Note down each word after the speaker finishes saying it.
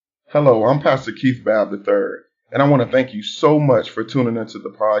Hello, I'm Pastor Keith Babb III, and I want to thank you so much for tuning into the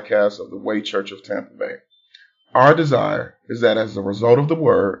podcast of the Way Church of Tampa Bay. Our desire is that as a result of the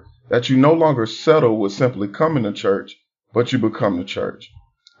word, that you no longer settle with simply coming to church, but you become the church.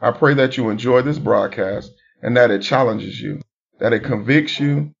 I pray that you enjoy this broadcast and that it challenges you, that it convicts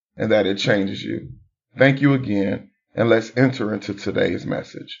you, and that it changes you. Thank you again, and let's enter into today's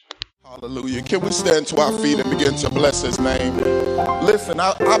message. Hallelujah. Can we stand to our feet and begin to bless his name? Listen,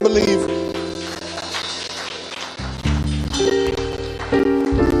 I believe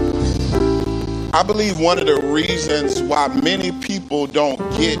one of the reasons why many people don't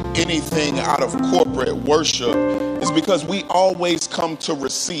get anything out of corporate worship is because we always come to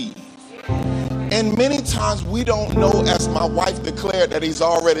receive. And many times we don't know, as my wife declared, that he's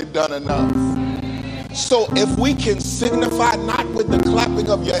already done enough. So if we can signify, not with the clapping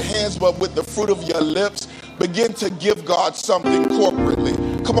of your hands, but with the fruit of your lips, begin to give God something corporately.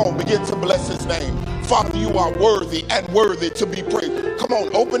 Come on, begin to bless his name. Father, you are worthy and worthy to be praised. Come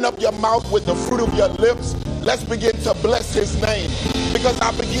on, open up your mouth with the fruit of your lips. Let's begin to bless his name. Because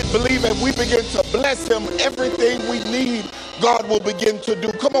I believe if we begin to bless him, everything we need, God will begin to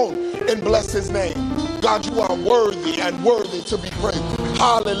do. Come on and bless his name. God, you are worthy and worthy to be praised.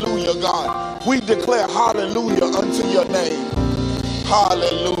 Hallelujah, God. We declare hallelujah unto your name.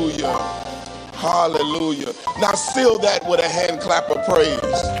 Hallelujah. Hallelujah. Now seal that with a hand clap of praise.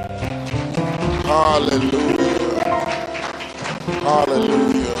 Hallelujah.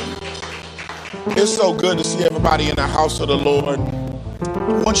 Hallelujah. It's so good to see everybody in the house of the Lord.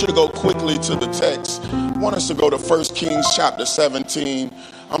 I want you to go quickly to the text. I want us to go to 1 Kings chapter 17.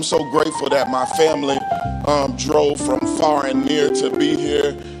 I'm so grateful that my family drove from far and near to be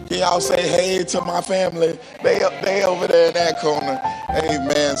here. Can y'all say hey to my family? They over there in that corner.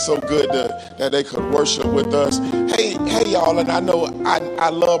 Amen. So good that they could worship with us. Hey y'all, and I know I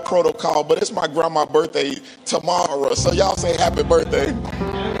love protocol, but it's my grandma's birthday tomorrow. So y'all say happy birthday.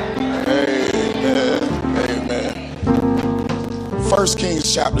 Amen. Amen. 1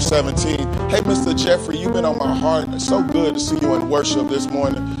 Kings chapter 17. Hey, Mr. Jeffrey, you've been on my heart. It's so good to see you in worship this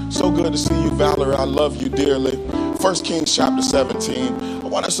morning. So good to see you, Valerie. I love you dearly. 1 Kings chapter 17. I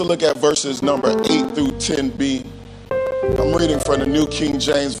want us to look at verses number 8 through 10b. I'm reading from the New King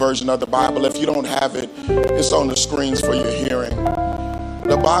James Version of the Bible. If you don't have it, it's on the screens for your hearing.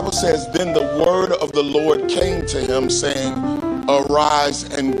 The Bible says, Then the word of the Lord came to him, saying, Arise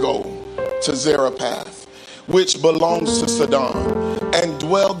and go to Zarephath, which belongs to Sidon, and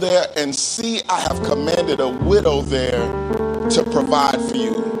dwell there, and see, I have commanded a widow there to provide for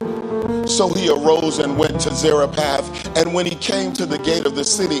you. So he arose and went to Zarephath, and when he came to the gate of the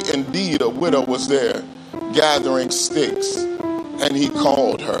city, indeed a widow was there, gathering sticks, and he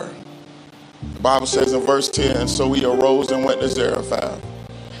called her. The Bible says in verse 10, So he arose and went to Zarephath,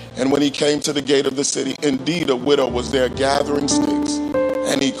 and when he came to the gate of the city, indeed a widow was there, gathering sticks,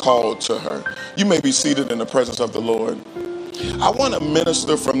 and he called to her. You may be seated in the presence of the Lord. I want to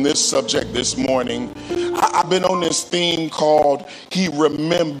minister from this subject this morning. I've been on this theme called He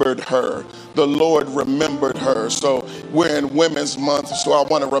Remembered Her. The Lord remembered her. So we're in Women's Month, so I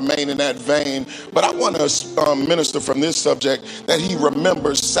want to remain in that vein. But I want to minister from this subject that He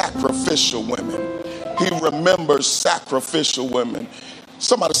remembers sacrificial women. He remembers sacrificial women.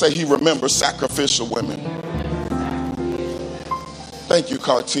 Somebody say He remembers sacrificial women. Thank you,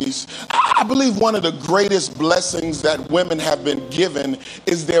 Cartiz. I believe one of the greatest blessings that women have been given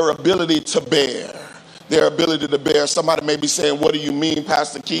is their ability to bear. Their ability to bear. Somebody may be saying, what do you mean,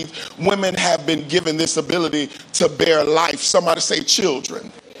 Pastor Keith? Women have been given this ability to bear life. Somebody say children.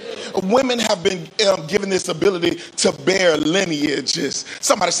 Women have been given this ability to bear lineages.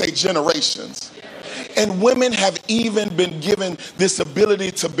 Somebody say generations. And women have even been given this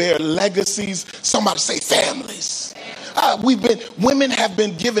ability to bear legacies. Somebody say families. Women have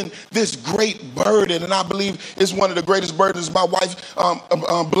been given this great burden, and I believe it's one of the greatest burdens. My wife,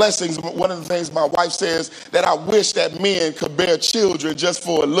 blessings. One of the things my wife says that I wish that men could bear children just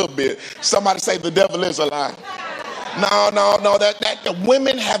for a little bit. Somebody say the devil is a lie. No. That the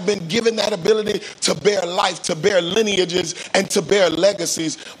women have been given that ability to bear life, to bear lineages, and to bear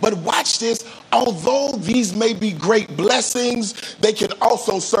legacies. But watch this. Although these may be great blessings, they can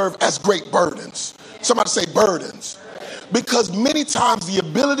also serve as great burdens. Somebody say burdens. Because many times the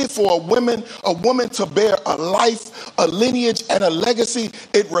ability for a woman to bear a life, a lineage, and a legacy,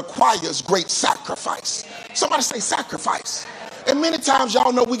 it requires great sacrifice. Somebody say sacrifice. And many times,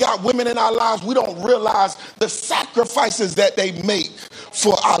 y'all know we got women in our lives, we don't realize the sacrifices that they make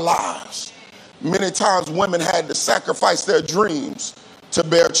for our lives. Many times women had to sacrifice their dreams to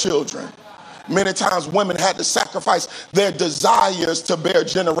bear children. Many times women had to sacrifice their desires to bear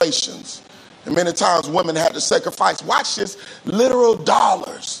generations. And many times women had to sacrifice, watch this, literal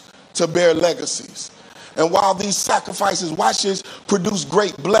dollars to bear legacies. And while these sacrifices, watch this, produce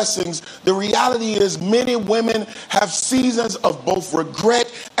great blessings, the reality is many women have seasons of both regret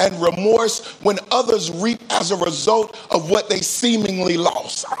and remorse when others reap as a result of what they seemingly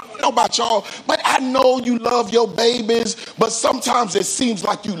lost. I don't know about y'all, but I know you love your babies, but sometimes it seems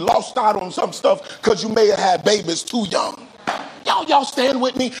like you lost out on some stuff because you may have had babies too young. Y'all stand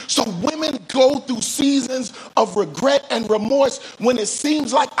with me? So women go through seasons of regret and remorse when it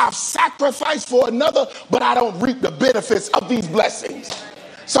seems like I've sacrificed for another, but I don't reap the benefits of these blessings.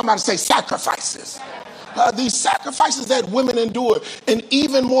 Somebody say sacrifices. These sacrifices that women endure. And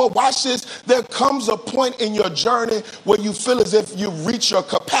even more, watch this, there comes a point in your journey where you feel as if you reach your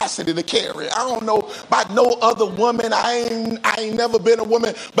capacity to carry. I don't know about no other woman. I ain't never been a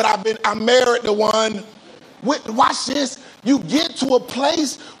woman, but I'm married to one. Watch this. You get to a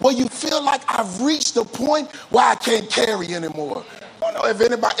place where you feel like I've reached a point where I can't carry anymore. I don't know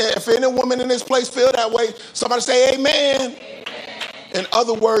if any woman in this place feel that way. Somebody say amen. In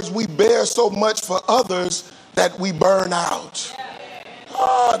other words, we bear so much for others that we burn out.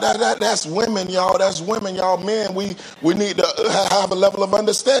 Oh, that's women, y'all. That's women, y'all. Men, we need to have a level of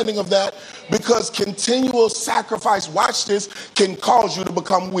understanding of that, because continual sacrifice, watch this, can cause you to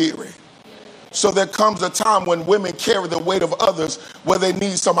become weary. So there comes a time when women carry the weight of others where they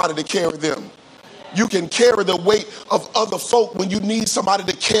need somebody to carry them. You can carry the weight of other folk when you need somebody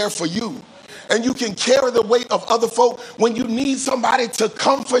to care for you. And you can carry the weight of other folk when you need somebody to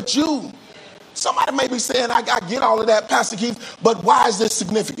comfort you. Somebody may be saying, I get all of that, Pastor Keith, but why is this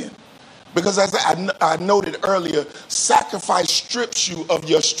significant? Because as I noted earlier, sacrifice strips you of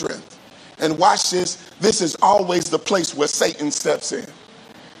your strength. And watch this, this is always the place where Satan steps in.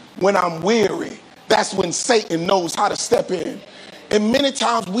 When I'm weary, that's when Satan knows how to step in. And many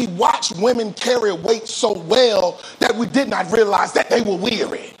times we watch women carry weight so well that we did not realize that they were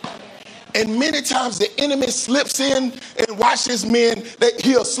weary. And many times the enemy slips in, and watch this, men, that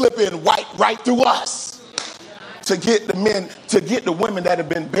he'll slip in right through us to get the men, to get the women that have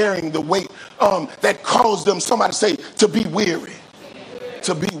been bearing the weight that caused them, somebody say, to be weary.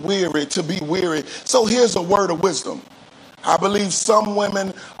 To be weary, to be weary. So here's a word of wisdom. I believe some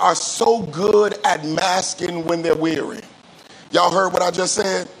women are so good at masking when they're weary. Y'all heard what I just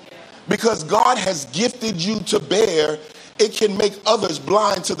said? Because God has gifted you to bear, it can make others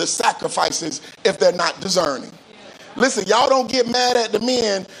blind to the sacrifices if they're not discerning. Listen, y'all don't get mad at the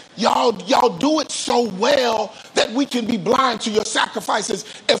men. Y'all do it so well that we can be blind to your sacrifices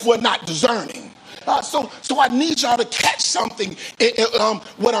if we're not discerning. So I need y'all to catch something,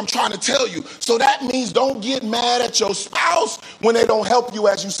 what I'm trying to tell you. So that means don't get mad at your spouse when they don't help you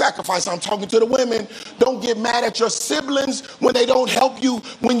as you sacrifice. I'm talking to the women. Don't get mad at your siblings when they don't help you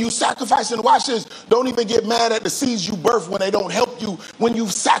when you sacrifice. And watch this. Don't even get mad at the seeds you birth when they don't help you when you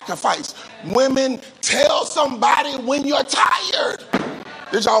sacrifice. Women, tell somebody when you're tired.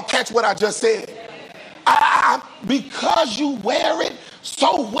 Did y'all catch what I just said? Because you wear it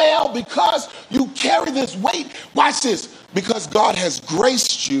so well, because you carry this weight, watch this, because God has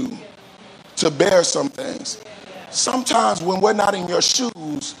graced you to bear some things. Sometimes when we're not in your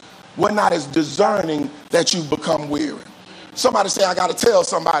shoes, we're not as discerning that you become weary. Somebody say, I got to tell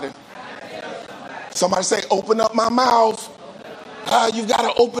somebody. Somebody say, open up my mouth. You got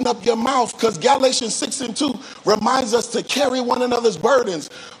to open up your mouth, because Galatians 6:2 reminds us to carry one another's burdens,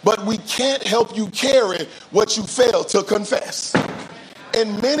 but we can't help you carry what you fail to confess.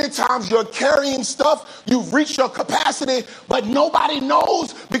 And many times you're carrying stuff, you've reached your capacity, but nobody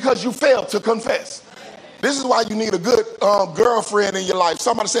knows because you failed to confess. This is why you need a good girlfriend in your life.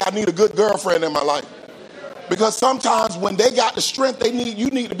 Somebody say, I need a good girlfriend in my life. Because sometimes when they got the strength you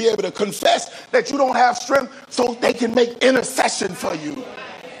need to be able to confess that you don't have strength so they can make intercession for you.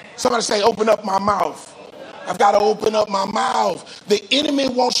 Somebody say, open up my mouth. I've got to open up my mouth. The enemy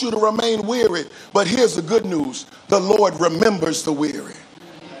wants you to remain weary, but here's the good news. The Lord remembers the weary.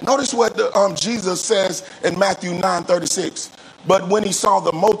 Notice what Jesus says in Matthew 9:36. But when he saw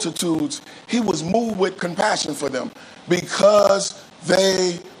the multitudes, he was moved with compassion for them because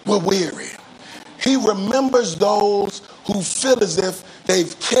they were weary. He remembers those who feel as if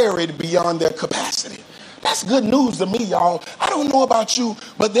they've carried beyond their capacity. That's good news to me, y'all. I don't know about you,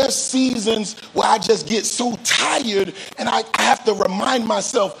 but there's seasons where I just get so tired and I have to remind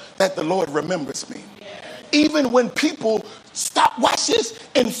myself that the Lord remembers me. Even when people stop, watch this,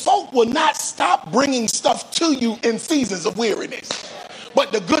 and folk will not stop bringing stuff to you in seasons of weariness.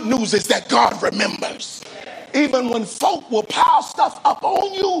 But the good news is that God remembers. Even when folk will pile stuff up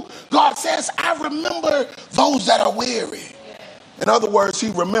on you, God says, I remember those that are weary. In other words,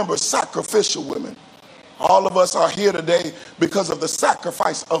 he remembers sacrificial women. All of us are here today because of the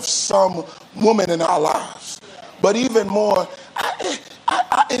sacrifice of some woman in our lives. But even more,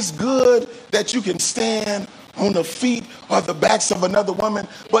 it's good that you can stand on the feet or the backs of another woman.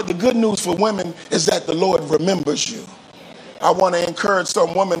 But the good news for women is that the Lord remembers you. I want to encourage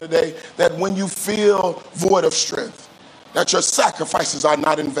some women today that when you feel void of strength, that your sacrifices are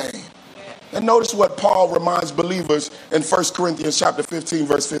not in vain. And notice what Paul reminds believers in 1 Corinthians chapter 15,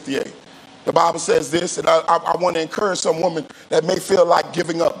 verse 58. The Bible says this, and I want to encourage some women that may feel like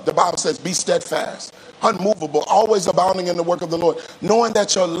giving up. The Bible says, be steadfast, unmovable, always abounding in the work of the Lord, knowing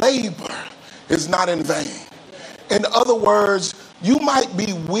that your labor is not in vain. In other words, you might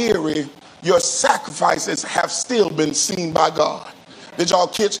be weary, your sacrifices have still been seen by God. Did y'all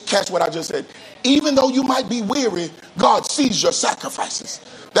catch what I just said? Even though you might be weary, God sees your sacrifices.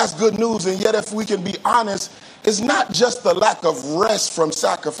 That's good news. And yet, if we can be honest, it's not just the lack of rest from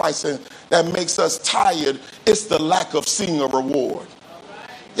sacrificing that makes us tired. It's the lack of seeing a reward.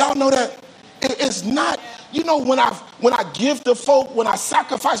 Y'all know that? It's not, when I give to folk, when I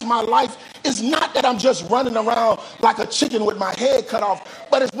sacrifice my life, it's not that I'm just running around like a chicken with my head cut off,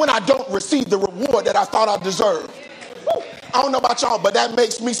 but it's when I don't receive the reward that I thought I deserved. I don't know about y'all, but that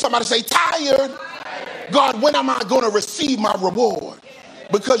makes me, somebody say, tired. God, when am I going to receive my reward?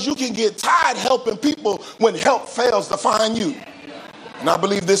 Because you can get tired helping people when help fails to find you. And I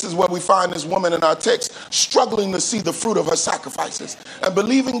believe this is what we find this woman in our text, struggling to see the fruit of her sacrifices and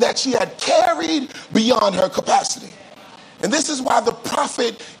believing that she had carried beyond her capacity. And this is why the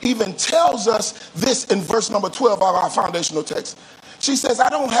prophet even tells us this in verse number 12 of our foundational text. She says, I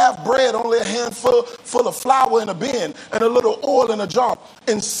don't have bread, only a handful full of flour in a bin and a little oil in a jar.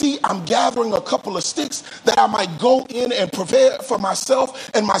 And see, I'm gathering a couple of sticks that I might go in and prepare for myself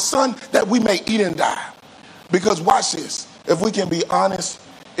and my son that we may eat and die. Because watch this. If we can be honest,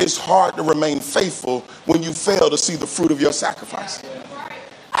 it's hard to remain faithful when you fail to see the fruit of your sacrifice.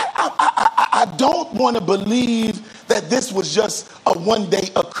 I don't want to believe that this was just a one-day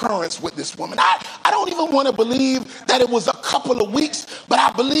occurrence with this woman. I don't even want to believe that it was a couple of weeks, but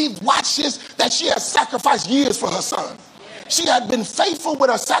I believe, watch this, that she has sacrificed years for her son. She had been faithful with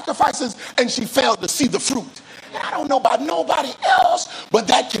her sacrifices, and she failed to see the fruit. And I don't know about nobody else, but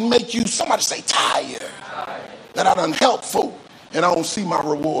that can make you, somebody say, tired. That I done help folk, and I don't see my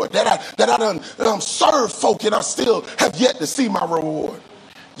reward. That I done serve folk, and I still have yet to see my reward.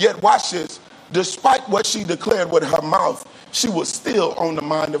 Yet watch this. Despite what she declared with her mouth, she was still on the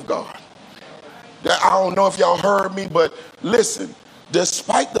mind of God. I don't know if y'all heard me, but listen,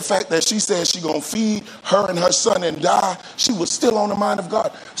 despite the fact that she said she's going to feed her and her son and die, she was still on the mind of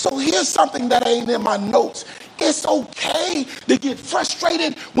God. So here's something that ain't in my notes. It's okay to get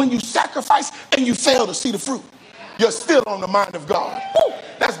frustrated when you sacrifice and you fail to see the fruit. You're still on the mind of God. Woo!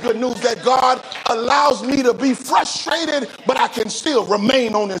 That's good news that God allows me to be frustrated, but I can still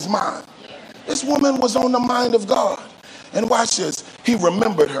remain on his mind. This woman was on the mind of God. And watch this. He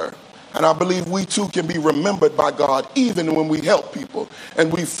remembered her. And I believe we too can be remembered by God even when we help people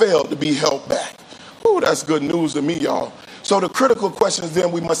and we fail to be held back. Ooh, that's good news to me, y'all. So the critical questions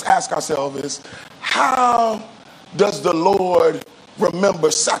then we must ask ourselves is, how does the Lord remember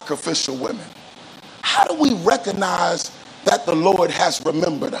sacrificial women? How do we recognize that the Lord has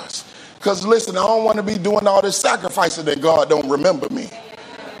remembered us? Because listen, I don't want to be doing all this sacrificing that God don't remember me.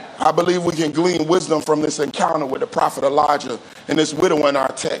 I believe we can glean wisdom from this encounter with the prophet Elijah and this widow in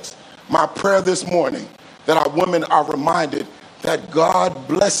our text. My prayer this morning that our women are reminded that God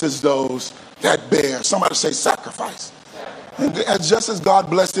blesses those that bear. Somebody say sacrifice. And just as God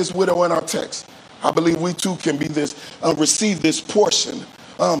blessed this widow in our text, I believe we too can be this, receive this portion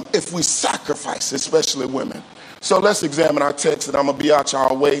if we sacrifice, especially women. So let's examine our text, and I'm going to be out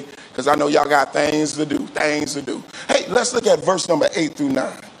y'all way because I know y'all got things to do. Hey, let's look at verse number 8 through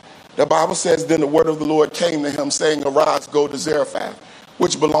 9. The Bible says, then the word of the Lord came to him, saying, arise, go to Zarephath,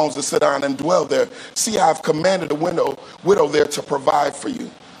 which belongs to Sidon, and dwell there. See, I have commanded the widow there to provide for you.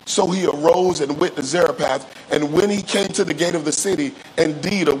 So he arose and went to Zarephath, and when he came to the gate of the city,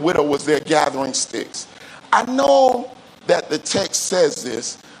 indeed a widow was there gathering sticks. I know that the text says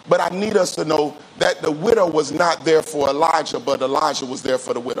this, but I need us to know that the widow was not there for Elijah, but Elijah was there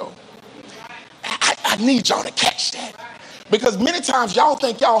for the widow. I need y'all to catch that. Because many times y'all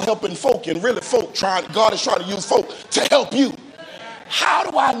think y'all helping folk, and really God is trying to use folk to help you. How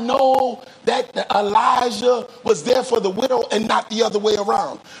do I know that Elijah was there for the widow and not the other way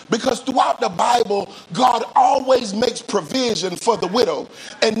around? Because throughout the Bible, God always makes provision for the widow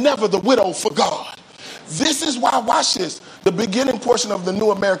and never the widow for God. This is why, watch this, the beginning portion of the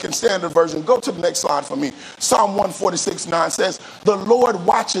New American Standard Version. Go to the next slide for me. Psalm 146:9 says, the Lord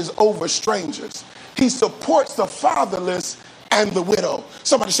watches over strangers. He supports the fatherless and the widow.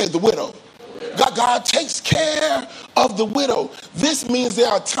 Somebody say the widow. God takes care of the widow. This means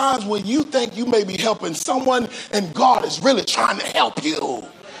there are times when you think you may be helping someone and God is really trying to help you.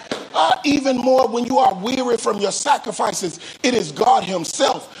 Even more when you are weary from your sacrifices, it is God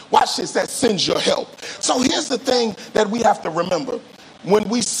himself, watch this, that sends your help. So here's the thing that we have to remember. When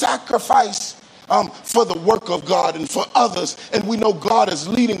we sacrifice for the work of God and for others, and we know God is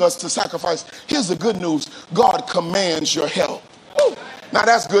leading us to sacrifice, here's the good news. God commands your help. Now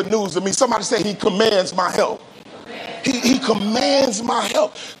that's good news to me. Somebody say he commands my help. He commands my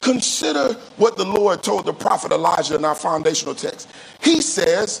help. Consider what the Lord told the prophet Elijah in our foundational text. He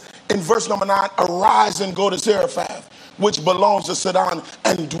says in verse number 9, arise and go to Zarephath, which belongs to Sidon,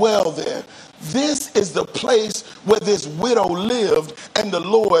 and dwell there. This is the place where this widow lived, and the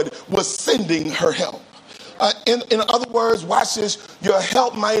Lord was sending her help. In other words, watch this, your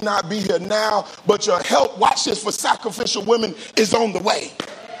help may not be here now, but your help, watch this, for sacrificial women is on the way.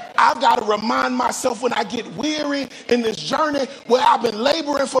 I've got to remind myself when I get weary in this journey where I've been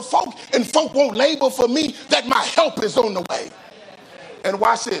laboring for folk and folk won't labor for me, that my help is on the way. And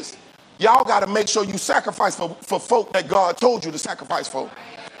watch this. Y'all got to make sure you sacrifice for folk that God told you to sacrifice for.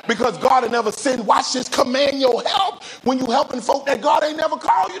 Because God will never send, watch this, command your help when you helping folk that God ain't never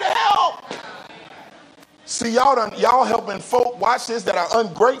called you to help. See, y'all helping folk, watch this, that are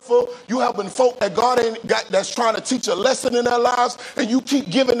ungrateful. You helping folk that God ain't got, that's trying to teach a lesson in their lives, and you keep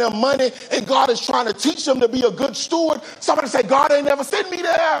giving them money, and God is trying to teach them to be a good steward. Somebody say, God ain't never sent me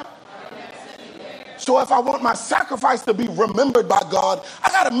there. So if I want my sacrifice to be remembered by God, I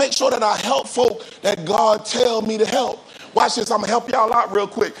got to make sure that I help folk that God tell me to help. Watch this, I'm going to help y'all out real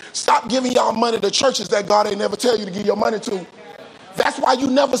quick. Stop giving y'all money to churches that God ain't never tell you to give your money to. That's why you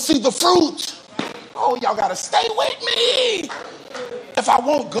never see the fruit. Oh, y'all got to stay with me. If I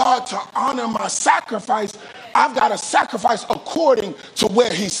want God to honor my sacrifice, I've got to sacrifice according to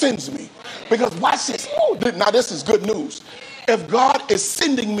where he sends me. Because watch this. Oh, now this is good news. If God is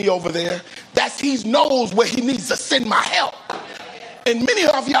sending me over there, he knows where he needs to send my help. And many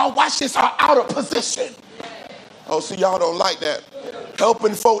of y'all, watch this, are out of position. Oh, see, y'all don't like that.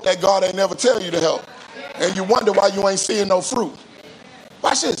 Helping folk that God ain't never tell you to help. And you wonder why you ain't seeing no fruit.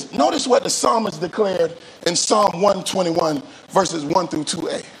 Watch this. Notice what the psalmist declared in Psalm 121, verses 1 through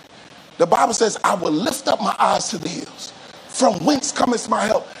 2a. The Bible says, I will lift up my eyes to the hills. From whence cometh my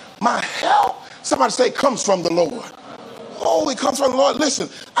help? My help, somebody say, comes from the Lord. Oh, it comes from the Lord. Listen,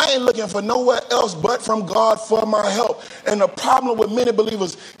 I ain't looking for nowhere else but from God for my help. And the problem with many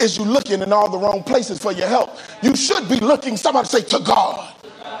believers is you looking in all the wrong places for your help. You should be looking, somebody say, to God.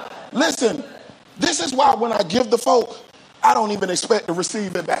 Listen, this is why when I give the folk, I don't even expect to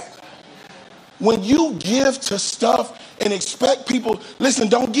receive it back. When you give to stuff and expect people, listen,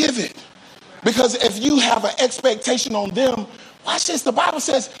 don't give it. Because if you have an expectation on them, watch this, the Bible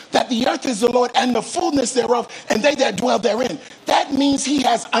says that the earth is the Lord and the fullness thereof, and they that dwell therein. That means he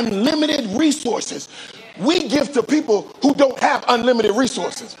has unlimited resources. We give to people who don't have unlimited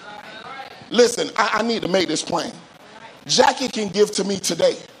resources. Listen, I need to make this plain. Jackie can give to me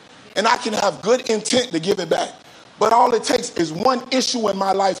today, and I can have good intent to give it back. But all it takes is one issue in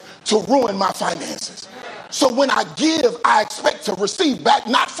my life to ruin my finances. So when I give, I expect to receive back,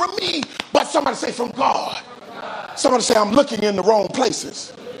 not from me, but somebody say from God. Somebody say I'm looking in the wrong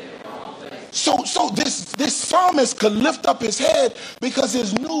places. So this psalmist could lift up his head because he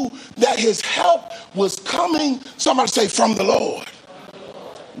knew that his help was coming, somebody say, from the Lord.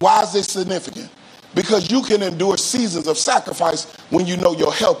 Why is this significant? Because you can endure seasons of sacrifice when you know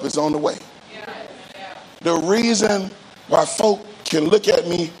your help is on the way. The reason why folk can look at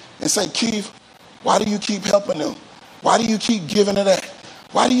me and say, Keith, why do you keep helping them? Why do you keep giving to that?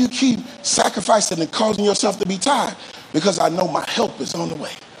 Why do you keep sacrificing and causing yourself to be tired? Because I know my help is on the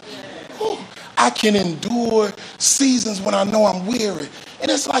way. Ooh, I can endure seasons when I know I'm weary. And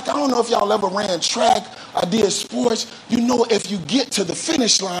it's like, I don't know if y'all ever ran track or did sports. You know, if you get to the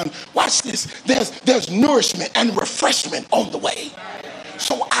finish line, watch this, there's nourishment and refreshment on the way.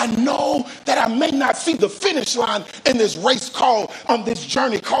 So I know that I may not see the finish line in this race called, on this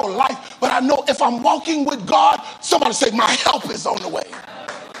journey called life, but I know if I'm walking with God, somebody say my help is on the way.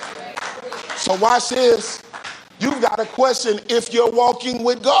 So watch this. You've got to question if you're walking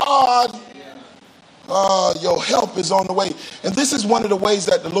with God. Your help is on the way. And this is one of the ways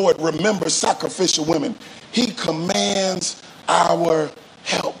that the Lord remembers sacrificial women. He commands our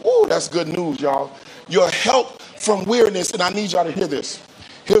help. Ooh, that's good news, y'all. Your help from weariness, and I need y'all to hear this.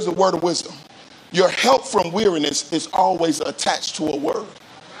 Here's a word of wisdom. Your help from weariness is always attached to a word.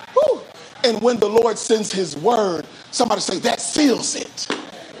 Woo. And when the Lord sends his word, somebody say, that seals it.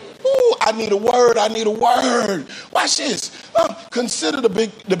 Ooh, I need a word. I need a word. Watch this. Consider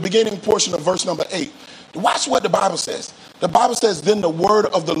the beginning portion of verse number 8. Watch what the Bible says. The Bible says, then the word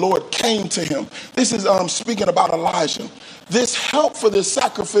of the Lord came to him. This is speaking about Elijah. This help for this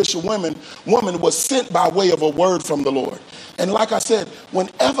sacrificial woman was sent by way of a word from the Lord. And like I said,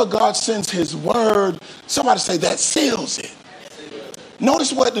 whenever God sends his word, somebody say that seals it.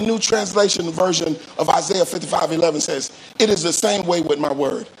 Notice what the New Translation version of Isaiah 55:11 says. It is the same way with my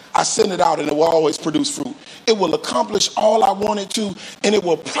word. I send it out and it will always produce fruit. It will accomplish all I want it to, and it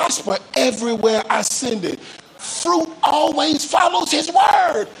will prosper everywhere I send it. Fruit always follows his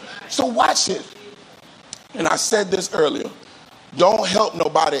word. So watch it. And I said this earlier. Don't help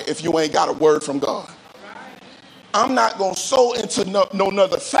nobody if you ain't got a word from God. I'm not going to sow into no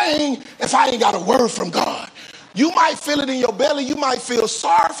other thing if I ain't got a word from God. You might feel it in your belly. You might feel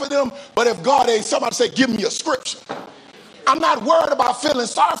sorry for them. But if God ain't, somebody say, give me a scripture. I'm not worried about feeling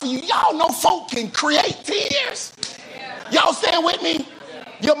sorry for you. Y'all know folk can create tears. Y'all stand with me?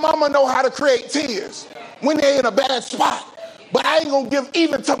 Your mama know how to create tears when they're in a bad spot. But I ain't going to give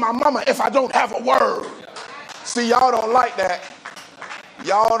even to my mama if I don't have a word. See, y'all don't like that.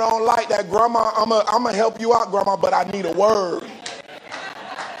 Y'all don't like that, Grandma. I'm going to help you out, Grandma, but I need a word.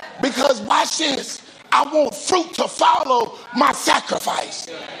 Because watch this. I want fruit to follow my sacrifice.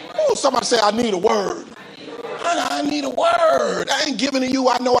 Oh, somebody say, I need a word. I need a word. I ain't giving to you.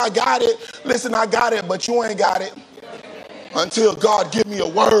 I know I got it. Listen, I got it, but you ain't got it until God give me a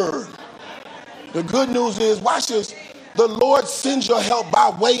word. The good news is, watch this. The Lord sends your help by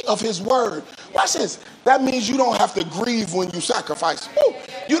way of his word. Watch this. That means you don't have to grieve when you sacrifice. Woo.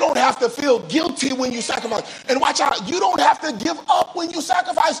 You don't have to feel guilty when you sacrifice. And watch out, you don't have to give up when you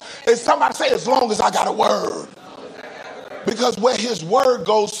sacrifice. And somebody say, as long as I got a word. Because where his word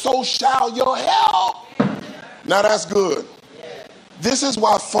goes, so shall your help. Now that's good. This is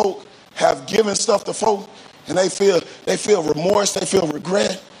why folk have given stuff to folk and they feel remorse, they feel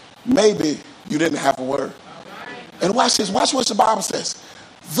regret. Maybe you didn't have a word. And watch this, watch what the Bible says.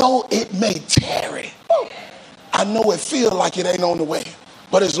 Though it may tarry, I know it feel like it ain't on the way.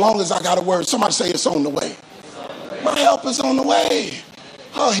 But as long as I got a word, somebody say it's on the way. My help is on the way.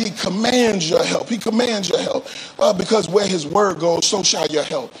 Oh, he commands your help. He commands your help. Because where his word goes, so shall your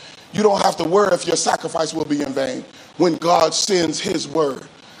help. You don't have to worry if your sacrifice will be in vain when God sends his word.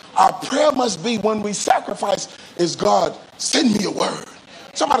 Our prayer must be when we sacrifice is, God, send me a word.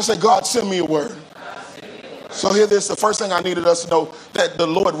 Somebody say, God, send me a word. So here this, the first thing I needed us to know, that the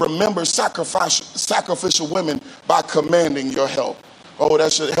Lord remembers sacrificial women by commanding your help. Oh,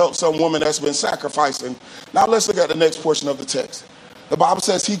 that should help some woman that's been sacrificing. Now let's look at the next portion of the text. The Bible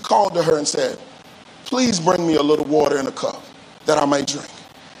says he called to her and said, please bring me a little water in a cup that I may drink.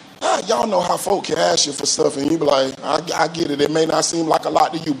 Y'all know how folk can ask you for stuff and you be like, I get it. It may not seem like a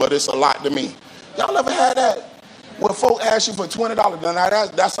lot to you, but it's a lot to me. Y'all ever had that? When folk ask you for $20, now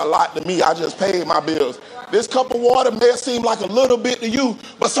that's a lot to me. I just paid my bills. This cup of water may seem like a little bit to you,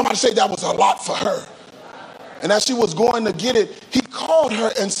 but somebody say that was a lot for her. And as she was going to get it, he called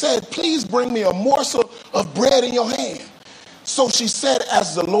her and said, please bring me a morsel of bread in your hand. So she said,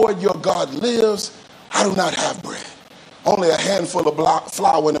 as the Lord your God lives, I do not have bread. Only a handful of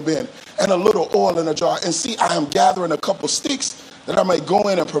flour in a bin and a little oil in a jar. And see, I am gathering a couple sticks that I may go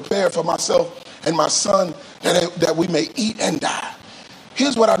in and prepare for myself and my son that we may eat and die.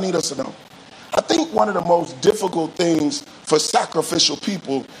 Here's what I need us to know. I think one of the most difficult things for sacrificial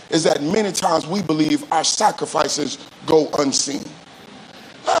people is that many times we believe our sacrifices go unseen.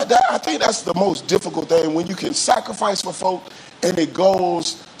 I think that's the most difficult thing, when you can sacrifice for folk and it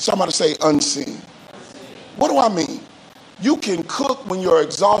goes, somebody say, unseen. What do I mean? You can cook when you're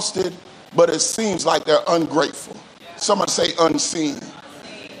exhausted, but it seems like they're ungrateful. Somebody say unseen.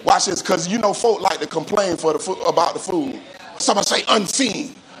 Watch this, because you know folk like to complain about the food. Somebody say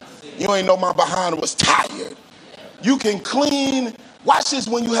unseen. You ain't know my behind was tired. You can clean. Watch this,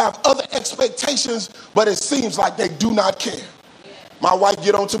 when you have other expectations, but it seems like they do not care. My wife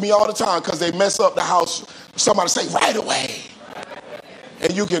get on to me all the time because they mess up the house. Somebody say right away.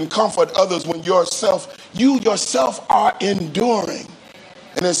 And you can comfort others when you yourself are enduring.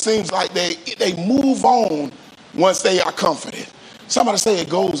 And it seems like they move on once they are comforted. Somebody say it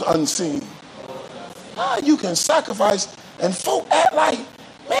goes unseen. You can sacrifice and folk act like,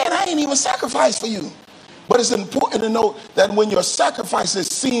 man, I ain't even sacrificed for you. But it's important to note that when your sacrifices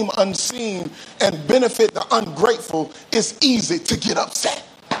seem unseen and benefit the ungrateful, it's easy to get upset.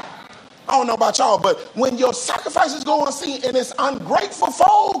 I don't know about y'all, but when your sacrifices go unseen and it's ungrateful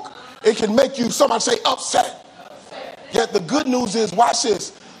folk, It can make you, somebody say, upset. Yet the good news is, watch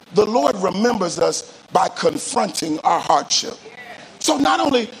this, the Lord remembers us by confronting our hardship. So not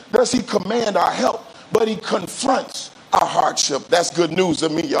only does he command our help, but he confronts our hardship. That's good news to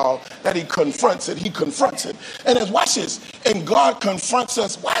me, y'all, that he confronts it. He confronts it. And as, watch this, and God confronts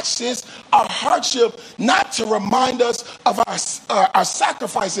us, watch this, our hardship, not to remind us of our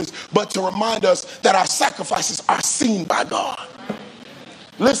sacrifices, but to remind us that our sacrifices are seen by God.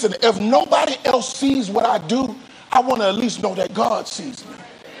 Listen, if nobody else sees what I do, I want to at least know that God sees me.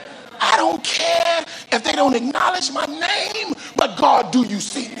 I don't care if they don't acknowledge my name, but God, do you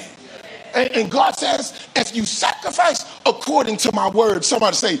see me? And God says, if you sacrifice according to my word,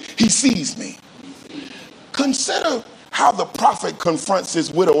 somebody say, he sees me. Consider how the prophet confronts his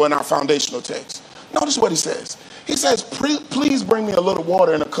widow in our foundational text. Notice what he says. He says, please bring me a little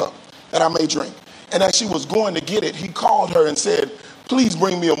water in a cup that I may drink. And as she was going to get it, he called her and said, please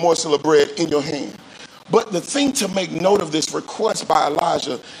bring me a morsel of bread in your hand. But the thing to make note of this request by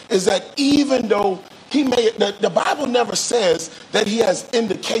Elijah is that even though the Bible never says that he has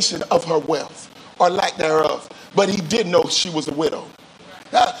indication of her wealth or lack thereof, but he did know she was a widow.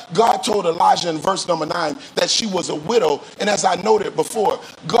 God told Elijah in verse number 9 that she was a widow. And as I noted before,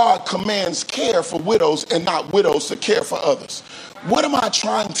 God commands care for widows and not widows to care for others. What am I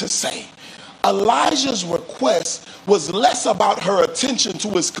trying to say? Elijah's request was less about her attention to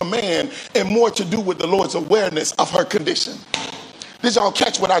his command and more to do with the Lord's awareness of her condition. Did y'all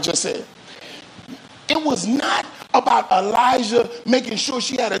catch what I just said? It was not about Elijah making sure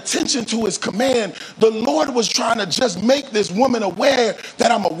she had attention to his command. The Lord was trying to just make this woman aware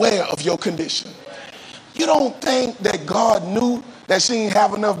that I'm aware of your condition. You don't think that God knew that she didn't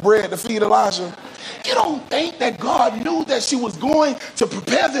have enough bread to feed Elijah? You don't think that God knew that she was going to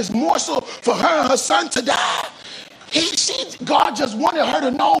prepare this morsel for her and her son to die? God just wanted her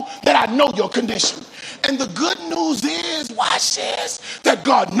to know that I know your condition. And the good news is, watch this, that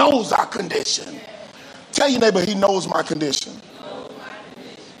God knows our condition. Tell your neighbor, he knows my condition.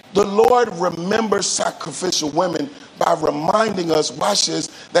 The Lord remembers sacrificial women by reminding us, watch this,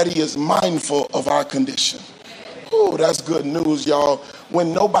 that he is mindful of our condition. Oh, that's good news, y'all.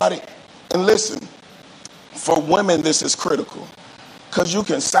 When nobody, and listen, for women, this is critical because you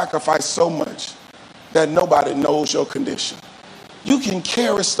can sacrifice so much that nobody knows your condition. You can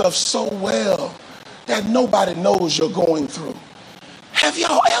carry stuff so well that nobody knows you're going through. Have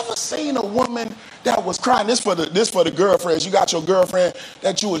y'all ever seen a woman that was crying? This for the girlfriends. You got your girlfriend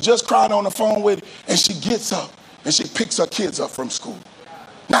that you were just crying on the phone with, and she gets up and she picks her kids up from school,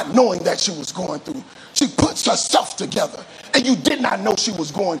 not knowing that she was going through. She puts herself together, and you did not know she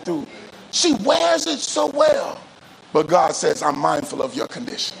was going through. She wears it so well. But God says, I'm mindful of your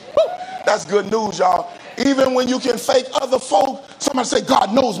condition. Woo! That's good news, y'all. Even when you can fake other folk, somebody say,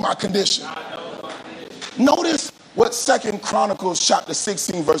 God knows my condition. Notice what 2 Chronicles chapter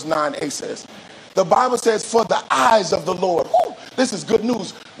 16 verse 9a says. The Bible says, for the eyes of the Lord. Woo! This is good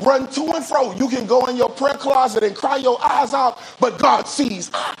news. Run to and fro. You can go in your prayer closet and cry your eyes out, but God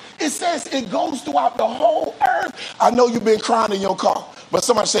sees. It says it goes throughout the whole earth. I know you've been crying in your car, but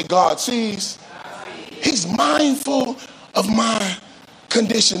somebody say, God sees. He's mindful of my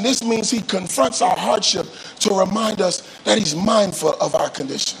condition. This means he confronts our hardship to remind us that he's mindful of our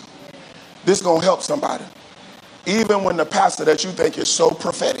condition. This is going to help somebody. Even when the pastor that you think is so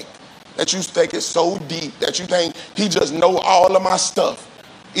prophetic, that you think is so deep, that you think he just know all of my stuff,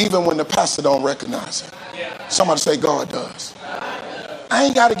 even when the pastor don't recognize it. Somebody say, God does. I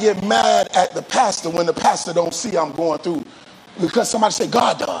ain't got to get mad at the pastor when the pastor don't see I'm going through, because somebody say,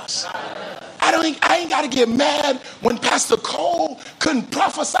 God does. I ain't got to get mad when Pastor Cole couldn't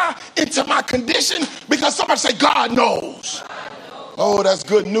prophesy into my condition, because somebody say, God knows. Oh, that's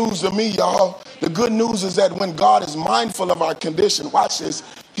good news to me, y'all. The good news is that when God is mindful of our condition, watch this,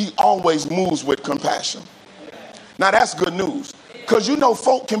 he always moves with compassion. Now that's good news, because you know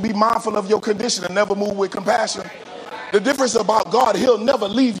folk can be mindful of your condition and never move with compassion. The difference about God, he'll never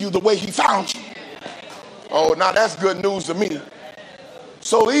leave you the way he found you. Oh, now that's good news to me.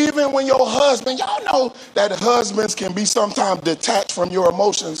 So even when your husband, y'all know that husbands can be sometimes detached from your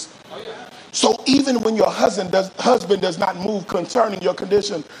emotions. So even when your husband does not move concerning your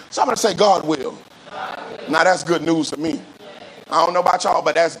condition, somebody say, God will. Now that's good news to me. I don't know about y'all,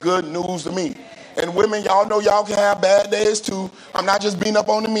 but that's good news to me. And women, y'all know y'all can have bad days too. I'm not just beating up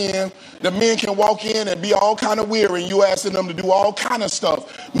on the men. The men can walk in and be all kind of weary, and you asking them to do all kind of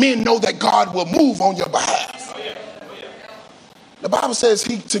stuff. Men know that God will move on your behalf. The Bible says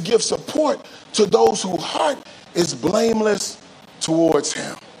to give support to those whose heart is blameless towards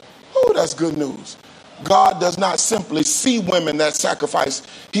him. Oh, that's good news. God does not simply see women that sacrifice.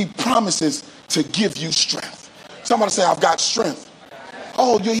 He promises to give you strength. Somebody say, I've got strength.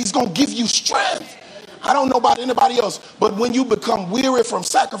 Oh, yeah, he's going to give you strength. I don't know about anybody else, but when you become weary from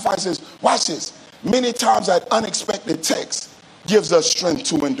sacrifices, watch this. Many times that unexpected text gives us strength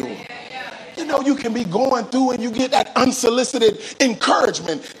to endure. You know, you can be going through and you get that unsolicited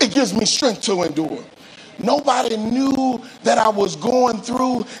encouragement. It gives me strength to endure. Nobody knew that I was going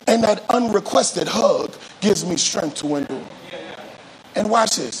through, and that unrequested hug gives me strength to endure. And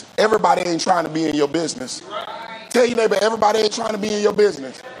watch this. Everybody ain't trying to be in your business. Tell your neighbor, everybody ain't trying to be in your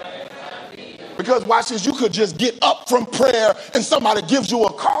business. Because watch this, you could just get up from prayer and somebody gives you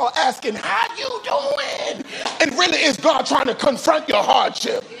a call asking, how you doing? And really it's God trying to confront your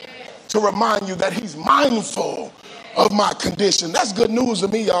hardship to remind you that he's mindful of my condition. That's good news to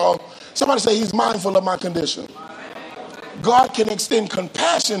me, y'all. Somebody say he's mindful of my condition. God can extend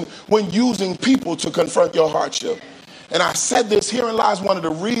compassion when using people to confront your hardship. And I said this, herein lies one of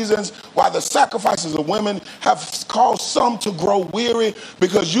the reasons why the sacrifices of women have caused some to grow weary,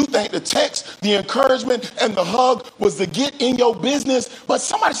 because you think the text, the encouragement, and the hug was to get in your business. But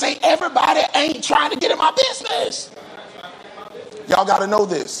somebody say, everybody ain't trying to get in my business. Y'all got to know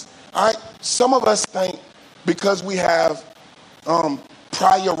this. All right. Some of us think because we have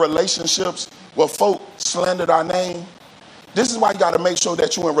prior relationships where folk slandered our name. This is why you got to make sure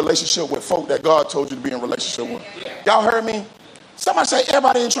that you're in relationship with folk that God told you to be in relationship with. Y'all heard me? Somebody say,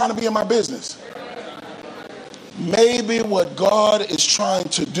 everybody ain't trying to be in my business. Maybe what God is trying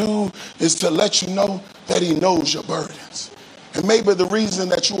to do is to let you know that he knows your burdens. And maybe the reason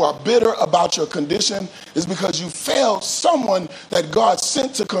that you are bitter about your condition is because you failed someone that God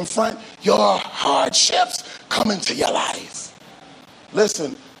sent to confront your hardships coming to your life.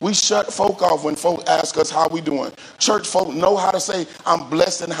 Listen, we shut folk off when folk ask us how we doing. Church folk know how to say, I'm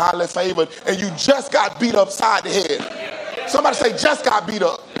blessed and highly favored, and you just got beat upside the head. Somebody say, just got beat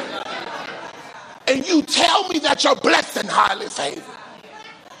up. And you tell me that you're blessed and highly favored.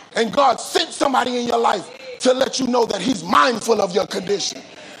 And God sent somebody in your life to let you know that he's mindful of your condition.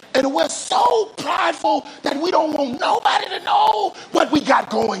 And we're so prideful that we don't want nobody to know what we got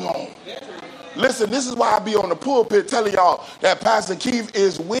going on. Listen, this is why I be on the pulpit telling y'all that Pastor Keith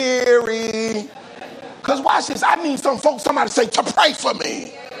is weary. Because watch this, I need some folks, somebody say, to pray for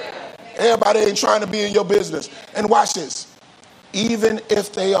me. Everybody ain't trying to be in your business. And watch this, even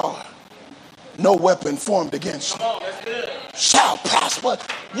if they are, no weapon formed against you shall prosper.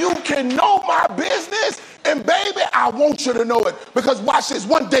 You can know my business, and baby, I want you to know it. Because watch this,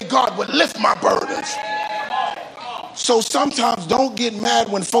 one day God will lift my burdens. So sometimes don't get mad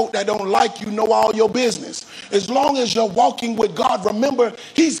when folk that don't like you know all your business. As long as you're walking with God, remember,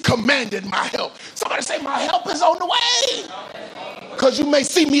 he's commanded my help. Somebody say, my help is on the way. Because you may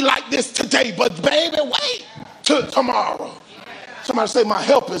see me like this today, but baby, wait till tomorrow. Somebody say, my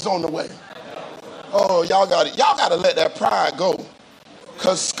help is on the way. Oh, y'all got it. Y'all got to let that pride go.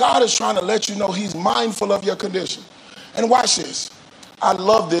 Because God is trying to let you know he's mindful of your condition. And watch this. I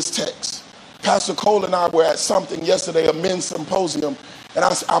love this text. Pastor Cole and I were at something yesterday, a men's symposium, and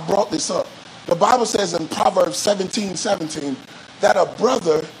I brought this up. The Bible says in Proverbs 17:17 that a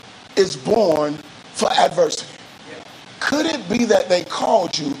brother is born for adversity. Could it be that they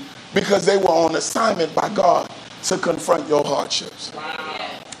called you because they were on assignment by God to confront your hardships?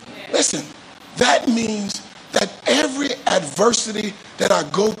 Listen, that means that every adversity that I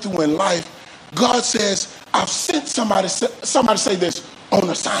go through in life, God says, I've sent somebody say this, on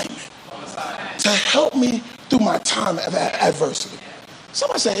assignment. To help me through my time of adversity.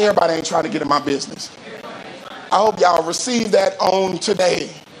 Somebody say, everybody ain't trying to get in my business. I hope y'all receive that on today.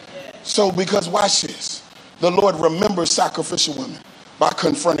 So, because watch this. The Lord remembers sacrificial women by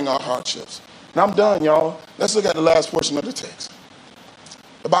confronting our hardships. And I'm done, y'all. Let's look at the last portion of the text.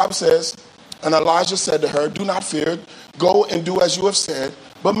 The Bible says, and Elijah said to her, do not fear. Go and do as you have said,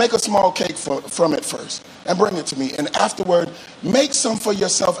 but make a small cake from it first and bring it to me. And afterward, make some for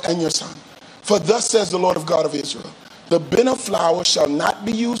yourself and your son. For thus says the Lord of God of Israel, the bin of flour shall not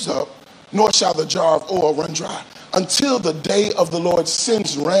be used up, nor shall the jar of oil run dry, until the day of the Lord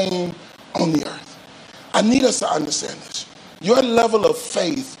sends rain on the earth. I need us to understand this. Your level of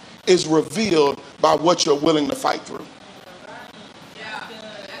faith is revealed by what you're willing to fight through.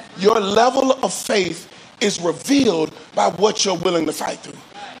 Your level of faith is revealed by what you're willing to fight through.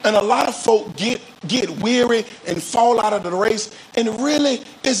 And a lot of folk get weary and fall out of the race. And really,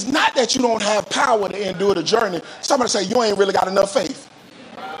 it's not that you don't have power to endure the journey. Somebody say, you ain't really got enough faith.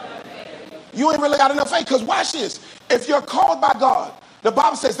 You ain't really got enough faith. Because watch this. If you're called by God The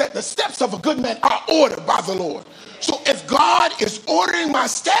Bible says that the steps of a good man are ordered by the Lord. So if God is ordering my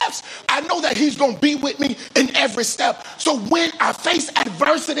steps, I know that he's going to be with me in every step. So when I face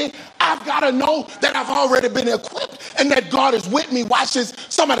adversity, I've got to know that I've already been equipped and that God is with me. Watch this.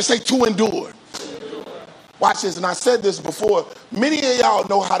 Somebody say to endure. Watch this. And I said this before. Many of y'all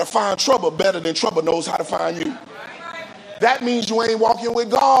know how to find trouble better than trouble knows how to find you. That means you ain't walking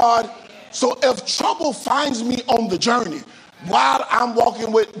with God. So if trouble finds me on the journey while I'm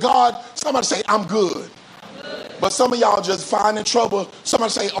walking with God, somebody say, I'm good. But some of y'all just finding trouble.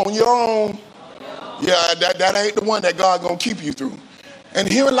 Somebody say, on your own. Yeah, that ain't the one that God gonna keep you through. And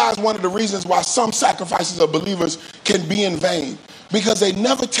herein lies one of the reasons why some sacrifices of believers can be in vain, because they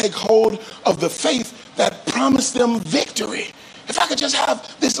never take hold of the faith that promised them victory. If I could just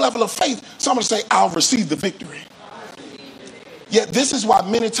have this level of faith, somebody say, I'll receive the victory. Yet this is why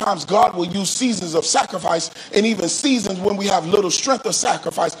many times God will use seasons of sacrifice and even seasons when we have little strength of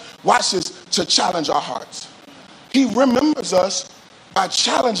sacrifice, watch this, to challenge our hearts. He remembers us by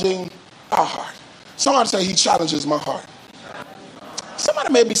challenging our heart. Somebody say, he challenges my heart.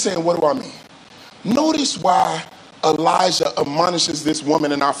 Somebody may be saying, what do I mean? Notice why Elijah admonishes this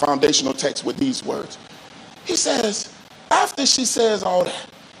woman in our foundational text with these words. He says, after she says all that,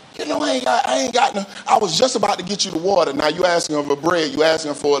 you know, I ain't got no, I was just about to get you the water. Now you asking for bread, you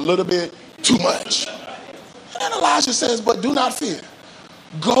asking for a little bit too much. And Elijah says, but do not fear.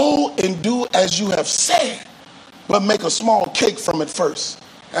 Go and do as you have said, but make a small cake from it first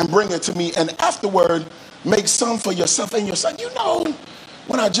and bring it to me. And afterward, make some for yourself and your son. You know,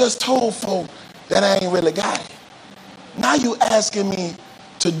 when I just told folk that I ain't really got it. Now you asking me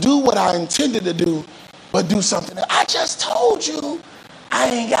to do what I intended to do, but do something else. I just told you I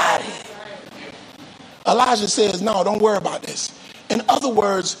ain't got it. Elijah says, no, don't worry about this. In other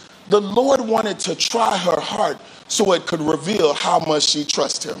words, the Lord wanted to try her heart so it could reveal how much she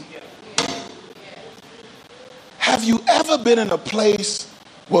trusts him. Have you ever been in a place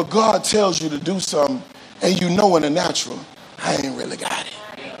where God tells you to do something and you know in the natural, I ain't really got it?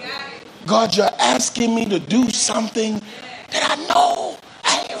 God, you're asking me to do something that I know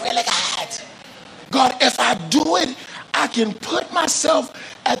I ain't really got. God, if I do it, I can put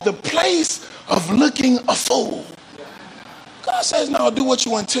myself at the place of looking a fool. God says, no, do what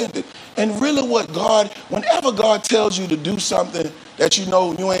you intended. And really whenever God tells you to do something that you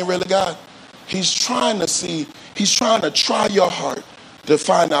know you ain't really got, he's trying to try your heart to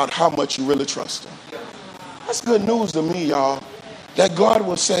find out how much you really trust him. That's good news to me, y'all, that God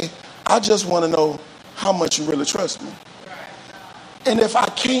will say, I just want to know how much you really trust me. And if I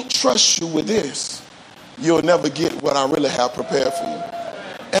can't trust you with this, you'll never get what I really have prepared for you.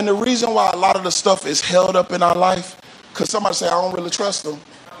 And the reason why a lot of the stuff is held up in our life, because somebody say, I don't really trust them.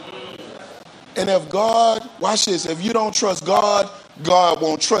 And if God, watch this, if you don't trust God, God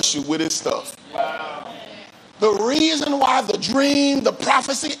won't trust you with his stuff. The reason why the dream, the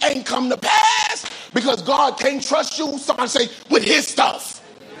prophecy ain't come to pass, because God can't trust you, somebody say, with his stuff.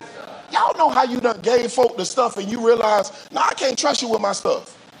 Y'all know how you done gave folk the stuff and you realize, no, I can't trust you with my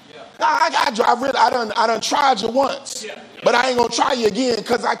stuff. No, I done tried you once, but I ain't gonna try you again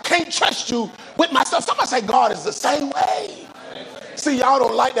because I can't trust you with my stuff. Somebody say God is the same way. See, y'all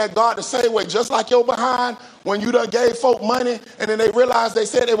don't like that God the same way. Just like your behind, when you done gave folk money and then they realized they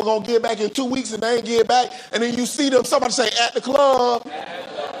said they were gonna give back in 2 weeks and they ain't give back, and then you see them, somebody say at the club.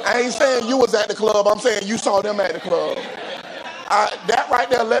 I ain't saying you was at the club, I'm saying you saw them at the club. That right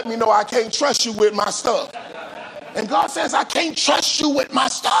there let me know I can't trust you with my stuff. And God says, I can't trust you with my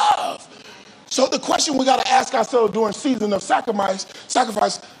stuff. So the question we got to ask ourselves during season of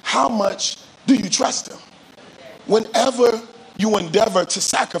sacrifice, how much do you trust him? Whenever you endeavor to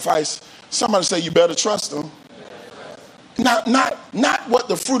sacrifice, somebody say you better trust him. Not what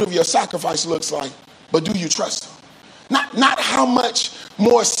the fruit of your sacrifice looks like, but do you trust him? Not how much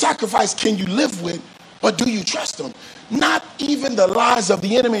more sacrifice can you live with, but do you trust him? Not even the lies of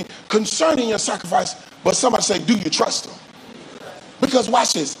the enemy concerning your sacrifice, but somebody say, do you trust him? Because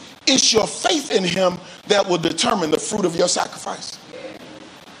watch this, it's your faith in him that will determine the fruit of your sacrifice.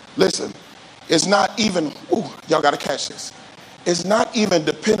 Listen, it's not even, y'all got to catch this. It's not even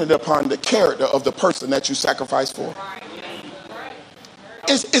dependent upon the character of the person that you sacrifice for.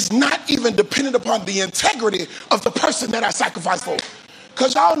 It's not even dependent upon the integrity of the person that I sacrifice for.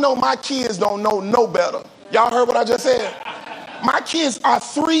 Because y'all know my kids don't know no better. Y'all heard what I just said? My kids are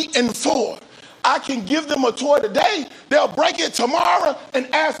 3 and 4. I can give them a toy today. They'll break it tomorrow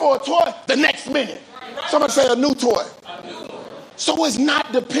and ask for a toy the next minute. Somebody say a new toy. So it's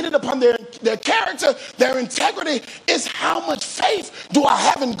not dependent upon their character, their integrity. It's how much faith do I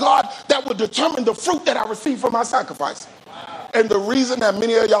have in God that will determine the fruit that I receive from my sacrifice. And the reason that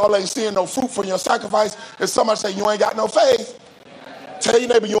many of y'all ain't seeing no fruit from your sacrifice is somebody say you ain't got no faith. Tell your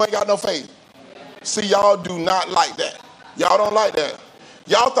neighbor you ain't got no faith. See, y'all do not like that. Y'all don't like that.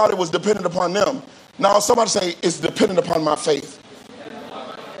 Y'all thought it was dependent upon them. Now somebody say it's dependent upon my faith.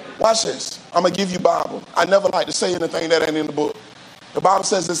 Watch this. I'm going to give you Bible. I never like to say anything that ain't in the book. The Bible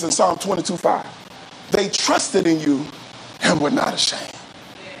says this in Psalm 22:5. They trusted in you and were not ashamed.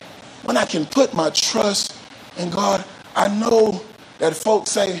 When I can put my trust in God, I know that folks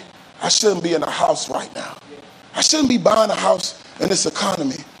say I shouldn't be in a house right now. I shouldn't be buying a house in this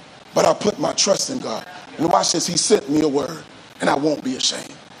economy. But I put my trust in God. And watch this. He sent me a word and I won't be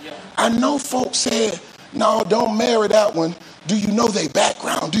ashamed. I know folks said, no, don't marry that one. Do you know their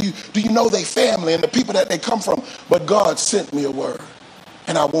background? Do you know their family and the people that they come from? But God sent me a word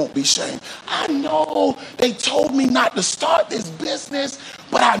and I won't be ashamed. I know they told me not to start this business,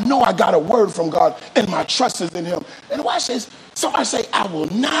 but I know I got a word from God and my trust is in him. And watch this. Somebody say, I will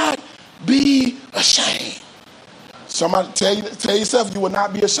not be ashamed. Somebody tell yourself you will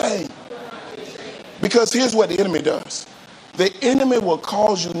not be ashamed. Because here's what the enemy does. The enemy will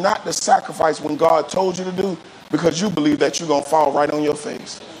cause you not to sacrifice when God told you to do because you believe that you're going to fall right on your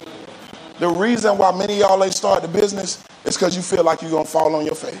face. The reason why many of y'all ain't started the business is because you feel like you're going to fall on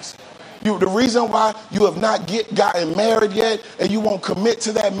your face. The reason why you have not gotten married yet and you won't commit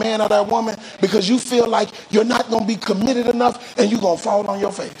to that man or that woman because you feel like you're not going to be committed enough and you're going to fall on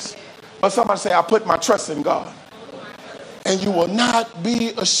your face. But somebody say, I put my trust in God. And you will not be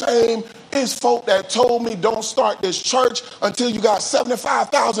ashamed. It's folk that told me don't start this church until you got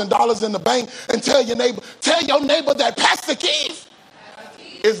 $75,000 in the bank and tell your neighbor that Pastor Keith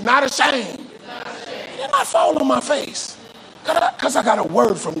is not ashamed. Then I fall on my face because I got a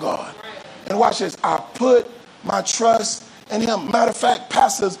word from God. And watch this. I put my trust in him. Matter of fact,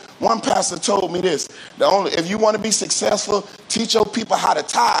 one pastor told me this. If you want to be successful, teach your people how to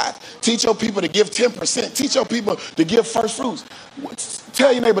tithe. Teach your people to give 10%. Teach your people to give first fruits.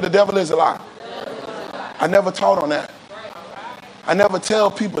 Tell your neighbor the devil is a lie. I never taught on that. I never tell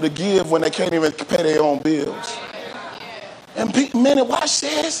people to give when they can't even pay their own bills. And men, watch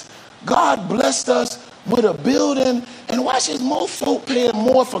this. God blessed us with a building. And watch this. Most folk paying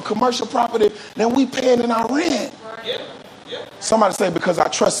more for commercial property than we paying in our rent. Somebody say, because I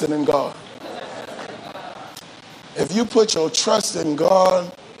trusted in God. If you put your trust in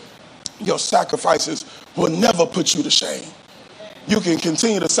God, your sacrifices will never put you to shame. You can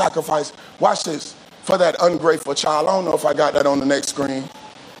continue to sacrifice. Watch this. For that ungrateful child. I don't know if I got that on the next screen.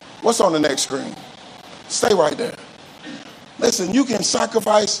 What's on the next screen? Stay right there. Listen, you can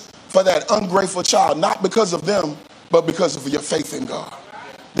sacrifice for that ungrateful child, not because of them, but because of your faith in God.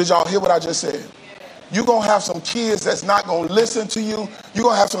 Did y'all hear what I just said? You're going to have some kids that's not going to listen to you. You're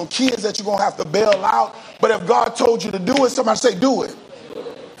going to have some kids that you're going to have to bail out. But if God told you to do it, somebody say, do it.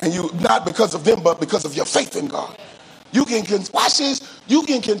 And you, not because of them, but because of your faith in God. You can, watch this, you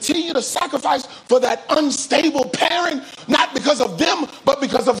can continue to sacrifice for that unstable parent, not because of them, but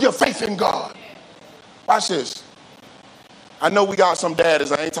because of your faith in God. Watch this. I know we got some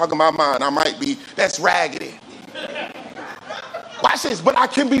daddies. I ain't talking about mine. I might be, that's raggedy. Watch this, but I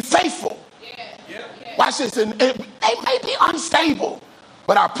can be faithful. Watch this, and they may be unstable,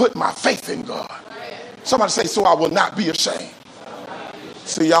 but I put my faith in God. Somebody say, so I will not be ashamed.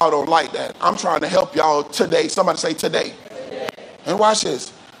 See, y'all don't like that. I'm trying to help y'all today. Somebody say today. And watch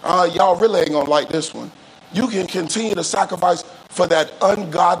this. Y'all really ain't gonna like this one. You can continue to sacrifice for that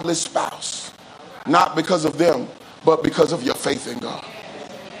ungodly spouse, not because of them, but because of your faith in God.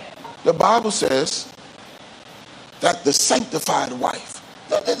 The Bible says that the sanctified wife,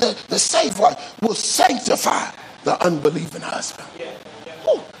 the saved wife will sanctify the unbelieving husband.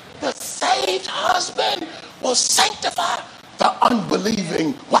 Ooh, the saved husband will sanctify the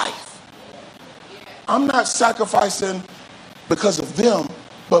unbelieving wife. I'm not sacrificing because of them,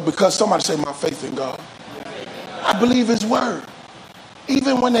 but because somebody say my faith in God. I believe his word.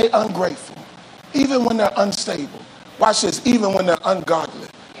 Even when they're ungrateful, even when they're unstable. Watch this, even when they're ungodly.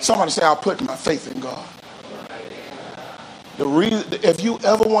 Somebody say, I'll put my faith in God. The reason, if you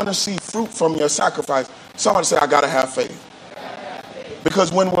ever want to see fruit from your sacrifice, somebody say, I got to have faith.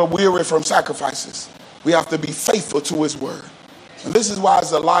 Because when we're weary from sacrifices, we have to be faithful to his word. And this is why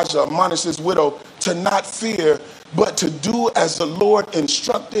as Elijah admonished his widow to not fear, but to do as the Lord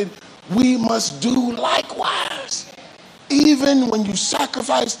instructed, we must do likewise. Even when you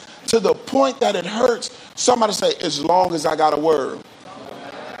sacrifice to the point that it hurts, somebody say, as long as I got a word.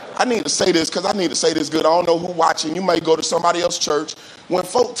 I need to say this because I need to say this good. I don't know who watching. You may go to somebody else's church. When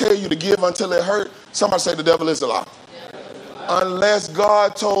folk tell you to give until it hurt, somebody say the devil is a lie. Unless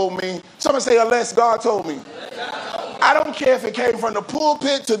God told me. Somebody say, unless God told me. I don't care if it came from the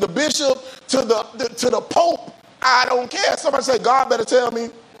pulpit to the bishop to the pope. I don't care. Somebody say, God better tell me.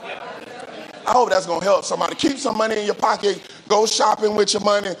 I hope that's going to help somebody. Keep some money in your pocket. Go shopping with your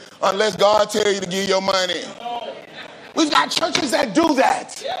money unless God tell you to give your money. We've got churches that do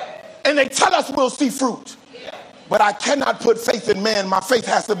that. And they tell us we'll see fruit. But I cannot put faith in man. My faith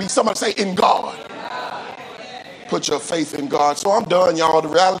has to be, somebody say, in God. Put your faith in God. So I'm done, y'all. The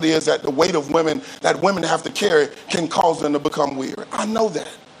reality is that the weight of women that women have to carry can cause them to become weary. I know that.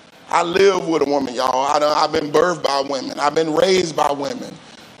 I live with a woman, y'all. I've been birthed by women. I've been raised by women.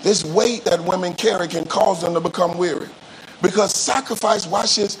 This weight that women carry can cause them to become weary. Because sacrifice,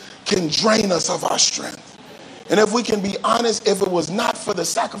 watch this, can drain us of our strength. And if we can be honest, if it was not for the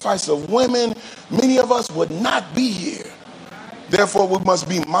sacrifice of women, many of us would not be here. Therefore, we must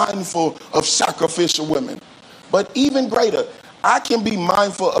be mindful of sacrificial women. But even greater, I can be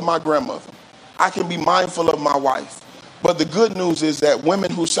mindful of my grandmother. I can be mindful of my wife. But the good news is that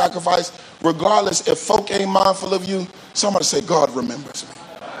women who sacrifice, regardless if folk ain't mindful of you, somebody say, God remembers me.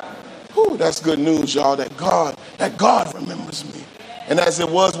 Whew, that's good news, y'all, that God remembers me. And as it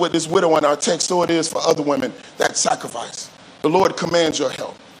was with this widow in our text, so it is for other women that sacrifice. The Lord commands your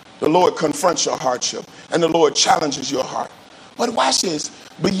help. The Lord confronts your hardship. And the Lord challenges your heart. But watch this.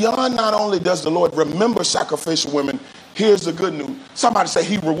 Beyond not only does the Lord remember sacrificial women, here's the good news. Somebody say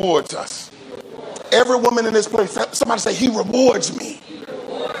he rewards us. Every woman in this place, somebody say he rewards me.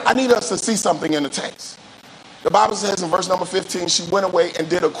 I need us to see something in the text. The Bible says in verse number 15, she went away and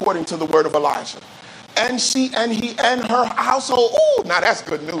did according to the word of Elijah. And he and her household. Ooh, now that's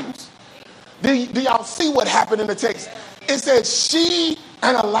good news. Do y'all see what happened in the text? It said she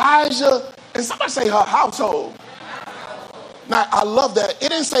and Elijah, and somebody say her household. Now, I love that. It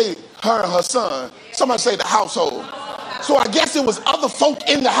didn't say her and her son. Somebody say the household. So I guess it was other folk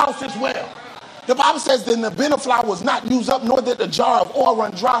in the house as well. The Bible says that the bin of flour was not used up, nor did the jar of oil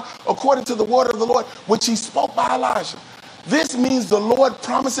run dry, according to the word of the Lord, which he spoke by Elijah. This means the Lord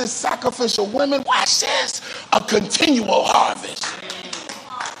promises sacrificial women, watch this, a continual harvest.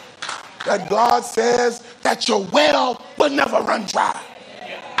 That God says that your well will never run dry.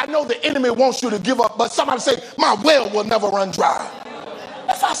 I know the enemy wants you to give up, but somebody say, my well will never run dry.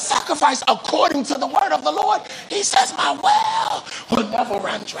 If I sacrifice according to the word of the Lord, he says my well will never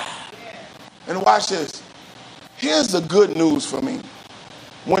run dry. And watch this. Here's the good news for me.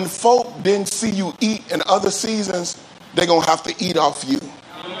 When folk didn't see you eat in other seasons, they're going to have to eat off you.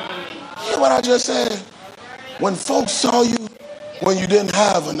 Hear what I just said? When folks saw you when you didn't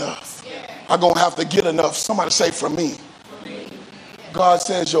have enough, I'm going to have to get enough. Somebody say from me. God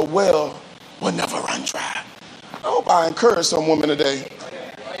says your well will never run dry. I hope I encourage some women today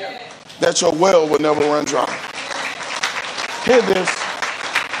that your well will never run dry. Hear this.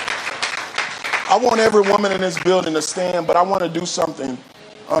 I want every woman in this building to stand, but I want to do something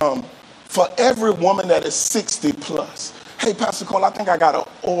for every woman that is 60 plus. Hey, Pastor Cole, I think I got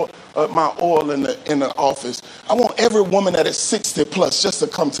my oil in the office. I want every woman that is 60 plus just to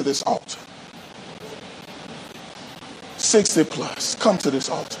come to this altar. 60 plus, come to this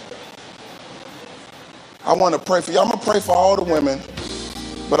altar. I want to pray for you. I'm going to pray for all the women,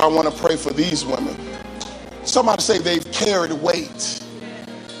 but I want to pray for these women. Somebody say they've carried weight.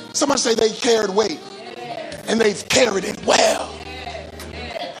 Somebody say they carried weight, and they've carried it well.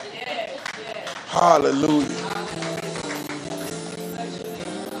 Hallelujah.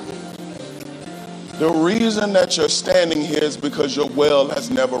 The reason that you're standing here is because your well has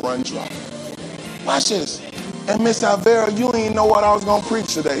never run dry. Watch this. And Miss Alvera, you ain't know what I was going to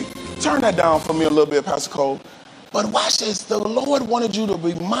preach today. Turn that down for me a little bit, Pastor Cole. But watch this. The Lord wanted you to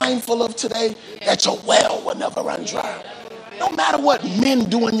be mindful of today that your well will never run dry. No matter what men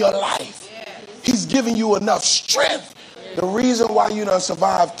do in your life, he's giving you enough strength. The reason why you don't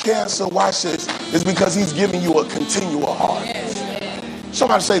survive cancer, watch this, is because he's giving you a continual harvest.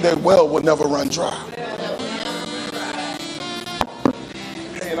 Somebody say that well will never run dry.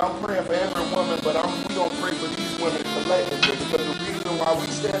 Hey, and I'm praying for every woman, but we don't pray for these women collectively, because the reason why we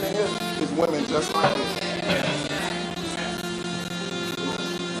standing here is women just like us.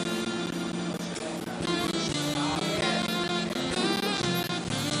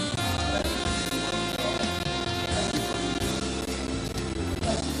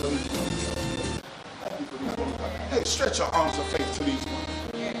 Hey, stretch your arms of faith to these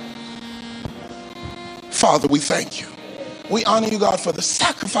women. Father, we thank you. We honor you, God, for the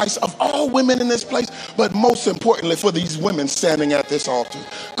sacrifice of all women in this place, but most importantly for these women standing at this altar.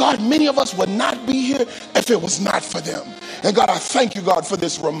 God, many of us would not be here if it was not for them. And God, I thank you, God, for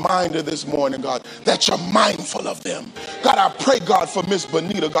this reminder this morning, God, that you're mindful of them. God, I pray, God, for Miss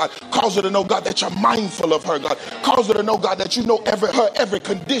Bonita, God, cause her to know, God, that you're mindful of her, God. Cause her to know, God, that you know her every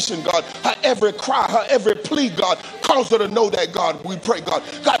condition, God, her every cry, her every plea, God. Cause her to know that, God, we pray, God.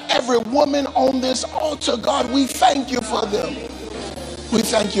 God, every woman on this altar, God, we thank you for them. We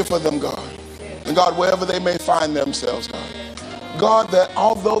thank you for them, God. And God, wherever they may find themselves, God. God, that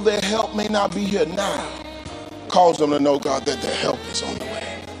although their help may not be here now, cause them to know, God, that their help is on the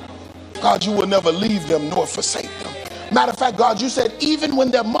way. God, you will never leave them nor forsake them. Matter of fact, God, you said even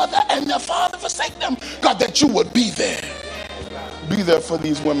when their mother and their father forsake them, God, that you would be there. Be there for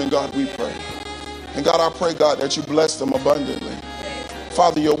these women, God, we pray. And God, I pray, God, that you bless them abundantly.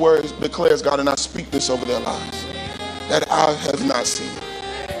 Father, your word declares, God, and I speak this over their lives, that eye has not seen,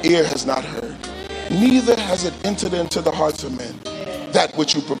 ear has not heard, neither has it entered into the hearts of men, that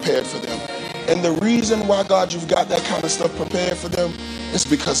which you prepared for them. And the reason why, God, you've got that kind of stuff prepared for them is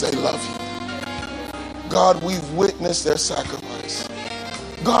because they love you. God, we've witnessed their sacrifice.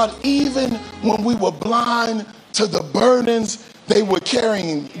 God, even when we were blind to the burdens they were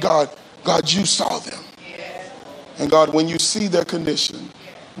carrying, God, you saw them. And God, when you see their condition,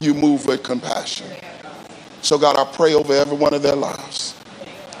 you move with compassion. So God, I pray over every one of their lives,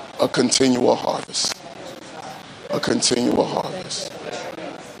 a continual harvest. A continual harvest.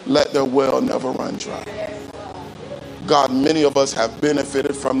 Let their well never run dry. God, many of us have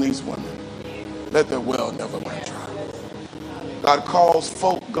benefited from these women. Let their well never run dry. God, calls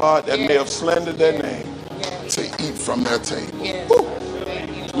folk, God, that may have slandered their name to eat from their table. Woo.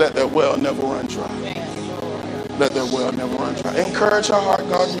 Let their well never run dry. Let their well never run dry. Encourage her heart,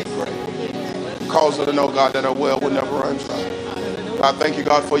 God, we pray. Cause her to know, God, that her well will never run dry. God, thank you,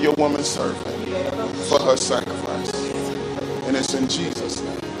 God, for your woman servant, for her sacrifice. And it's in Jesus'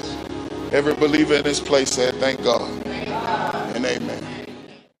 name. Every believer in this place said, thank God and amen.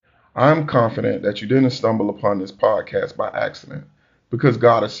 I'm confident that you didn't stumble upon this podcast by accident, because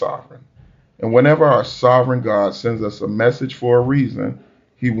God is sovereign. And whenever our sovereign God sends us a message for a reason,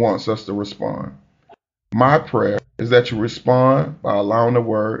 he wants us to respond. My prayer is that you respond by allowing the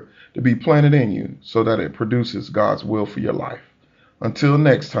word to be planted in you so that it produces God's will for your life. Until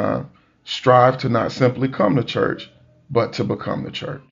next time, strive to not simply come to church, but to become the church.